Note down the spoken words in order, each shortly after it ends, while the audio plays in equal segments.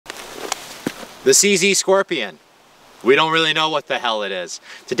The CZ Scorpion. We don't really know what the hell it is.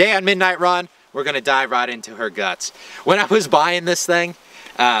 Today on Midnight Run, we're gonna dive right into her guts. When I was buying this thing,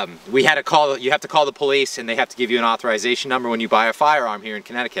 you have to call the police and they have to give you an authorization number when you buy a firearm here in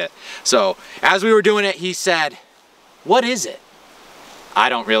Connecticut. So as we were doing it, he said, "What is it?" I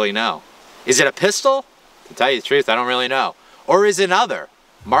don't really know. Is it a pistol? To tell you the truth, I don't really know. Or is it another?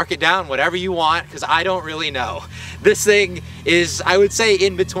 Mark it down, whatever you want, because I don't really know. This thing is, I would say,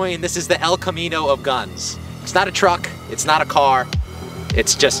 in between. This is the El Camino of guns. It's not a truck, it's not a car,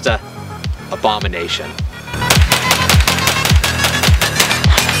 it's just a abomination.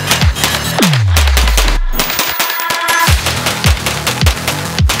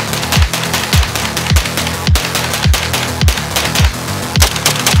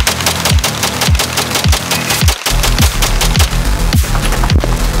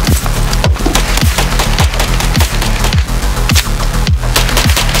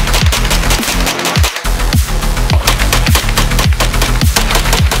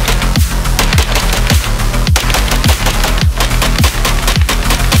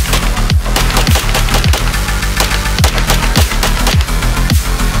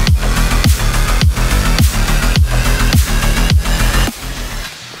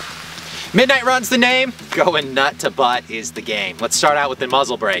 Midnight Run's the name, going nut to butt is the game. Let's start out with the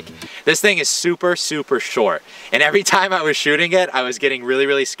muzzle brake. This thing is super, super short. And every time I was shooting it, I was getting really,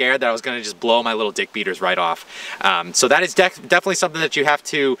 really scared that I was gonna just blow my little dick beaters right off. So that is definitely something that you have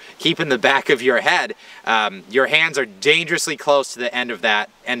to keep in the back of your head. Your hands are dangerously close to the end of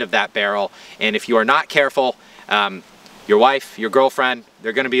that barrel. And if you are not careful, your wife, your girlfriend,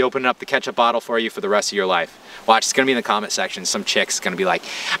 they're gonna be opening up the ketchup bottle for you for the rest of your life. Watch, it's gonna be in the comment section. Some chick's gonna be like,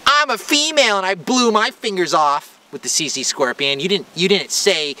 "I'm a female and I blew my fingers off with the CZ Scorpion. You didn't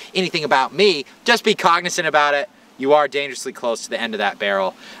say anything about me." Just be cognizant about it. You are dangerously close to the end of that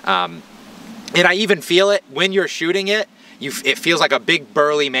barrel. And I even feel it when you're shooting it. It feels like a big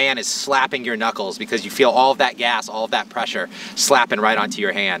burly man is slapping your knuckles because you feel all of that gas, all of that pressure slapping right onto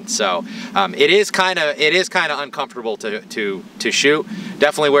your hand. So it is kind of uncomfortable to shoot.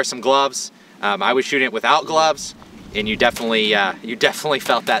 Definitely wear some gloves. I was shooting it without gloves, and you definitely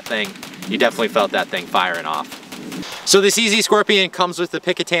felt that thing. You definitely felt that thing firing off. So the CZ Scorpion comes with the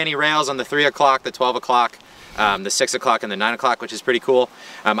Picatinny rails on the 3 o'clock, the 12 o'clock, the 6 o'clock, and the 9 o'clock, which is pretty cool.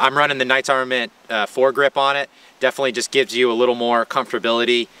 I'm running the Knights Armament foregrip on it. Definitely just gives you a little more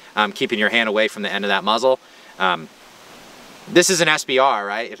comfortability, keeping your hand away from the end of that muzzle. This is an SBR,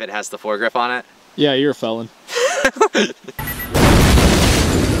 right? If it has the foregrip on it. Yeah, you're a felon.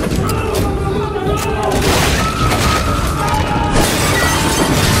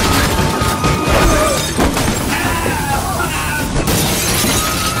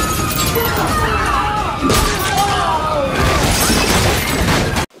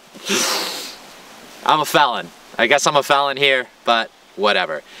 I'm a felon. I guess I'm a felon here, but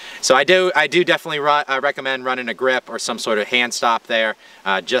whatever. So I do definitely recommend running a grip or some sort of hand stop there,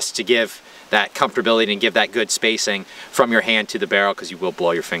 just to give that comfortability and give that good spacing from your hand to the barrel, because you will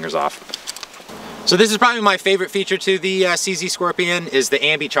blow your fingers off. So this is probably my favorite feature to the CZ Scorpion is the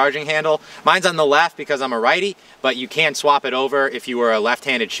ambi charging handle. Mine's on the left because I'm a righty, but you can swap it over if you were a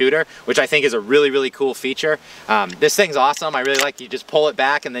left-handed shooter, which I think is a really, really cool feature. This thing's awesome. I really like you just pull it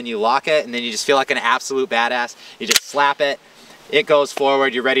back and then you lock it and then you just feel like an absolute badass. You just slap it, it goes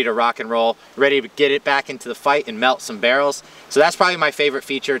forward, you're ready to rock and roll, ready to get it back into the fight and melt some barrels. So that's probably my favorite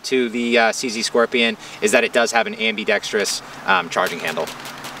feature to the CZ Scorpion is that it does have an ambidextrous charging handle.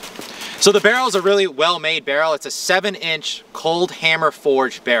 So the barrel is a really well-made barrel. It's a 7-inch cold hammer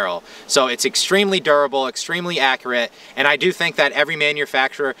forged barrel. So it's extremely durable, extremely accurate, and I do think that every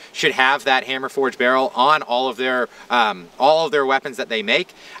manufacturer should have that hammer forged barrel on all of their weapons that they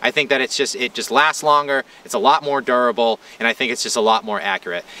make. I think that it just lasts longer, it's a lot more durable, and I think it's just a lot more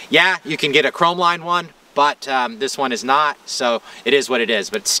accurate. Yeah, you can get a chrome line one, but this one is not, so it is what it is.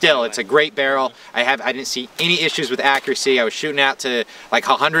 But still, it's a great barrel. I didn't see any issues with accuracy. I was shooting out to like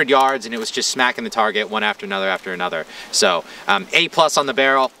 100 yards and it was just smacking the target one after another. So A+ on the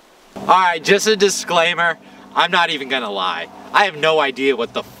barrel. All right, just a disclaimer, I'm not even gonna lie. I have no idea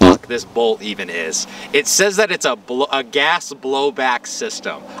what the fuck this bolt even is. It says that it's a gas blowback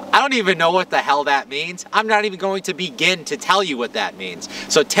system. I don't even know what the hell that means. I'm not even going to begin to tell you what that means.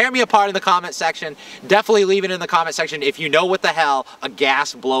 So tear me apart in the comment section. Definitely leave it in the comment section if you know what the hell a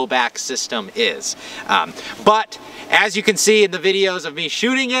gas blowback system is. But as you can see in the videos of me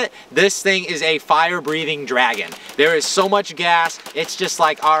shooting it, this thing is a fire-breathing dragon. There is so much gas, it's just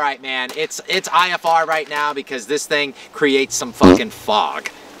like, all right, man, it's IFR right now because this thing creates some fucking fog.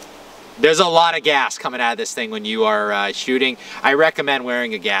 There's a lot of gas coming out of this thing when you are shooting. I recommend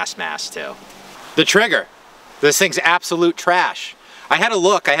wearing a gas mask too. The trigger. This thing's absolute trash. I had to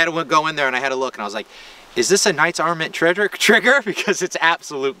look, I had to go in there and I had to look and I was like, is this a Knight's Armament trigger? Because it's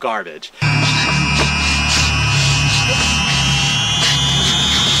absolute garbage.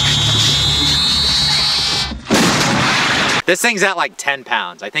 This thing's at like 10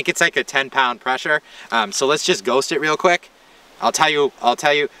 pounds. I think it's like a 10-pound pressure. So let's just ghost it real quick. I'll tell you,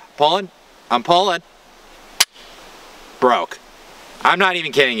 pulling, I'm pulling. Broke. I'm not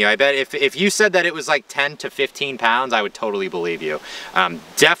even kidding you. I bet if you said that it was like 10 to 15 pounds, I would totally believe you.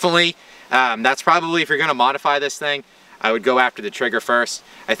 Definitely, that's probably, if you're gonna modify this thing, I would go after the trigger first.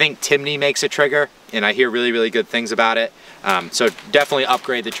 I think Timney makes a trigger, and I hear really, really good things about it. So definitely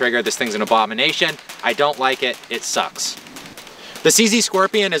upgrade the trigger. This thing's an abomination. I don't like it. It sucks. The CZ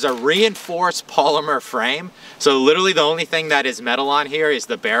Scorpion is a reinforced polymer frame. So literally the only thing that is metal on here is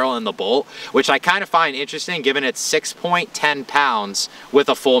the barrel and the bolt, which I kind of find interesting given it's 6.10 pounds with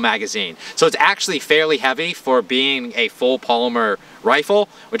a full magazine. So it's actually fairly heavy for being a full polymer rifle,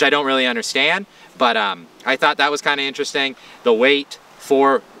 which I don't really understand, but I thought that was kind of interesting. The weight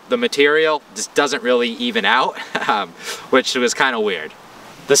for the material just doesn't really even out, which was kind of weird.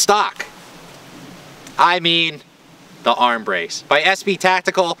 The stock. I mean, the arm brace. By SB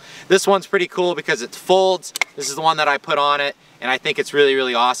Tactical, this one's pretty cool because it folds. This is the one that I put on it, and I think it's really,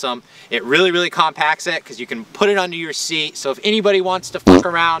 really awesome. It really, really compacts it because you can put it under your seat. So if anybody wants to fuck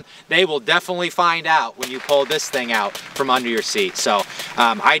around, they will definitely find out when you pull this thing out from under your seat. So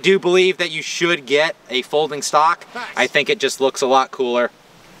I do believe that you should get a folding stock. I think it just looks a lot cooler.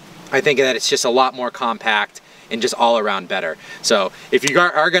 I think that it's just a lot more compact and just all around better. So if you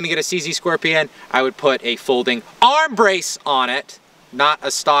are gonna get a CZ Scorpion, I would put a folding arm brace on it, not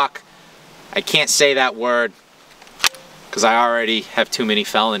a stock. I can't say that word because I already have too many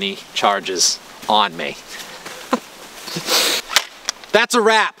felony charges on me. That's a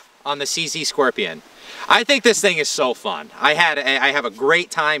wrap on the CZ Scorpion. I think this thing is so fun. I have a great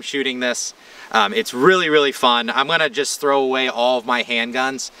time shooting this. It's really, really fun. I'm gonna just throw away all of my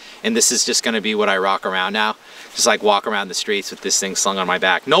handguns, and this is just gonna be what I rock around now. Just like walk around the streets with this thing slung on my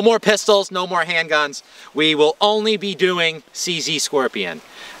back. No more pistols, no more handguns. We will only be doing CZ Scorpion.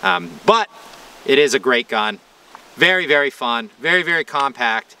 But it is a great gun. Very, very fun. Very, very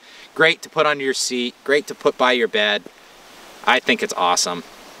compact. Great to put under your seat. Great to put by your bed. I think it's awesome.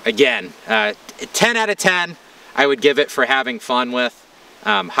 Again, 10 out of 10 I would give it for having fun with.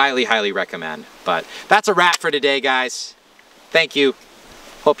 Highly, highly recommend. But that's a wrap for today, guys. Thank you.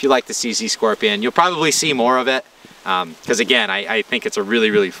 Hope you like the CZ Scorpion. You'll probably see more of it because again, I think it's a really,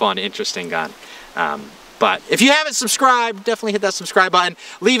 really fun, interesting gun. But if you haven't subscribed, definitely hit that subscribe button.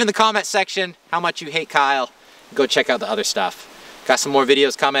 Leave in the comment section how much you hate Kyle. Go check out the other stuff. Got some more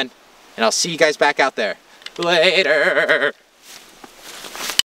videos coming, and I'll see you guys back out there. Later.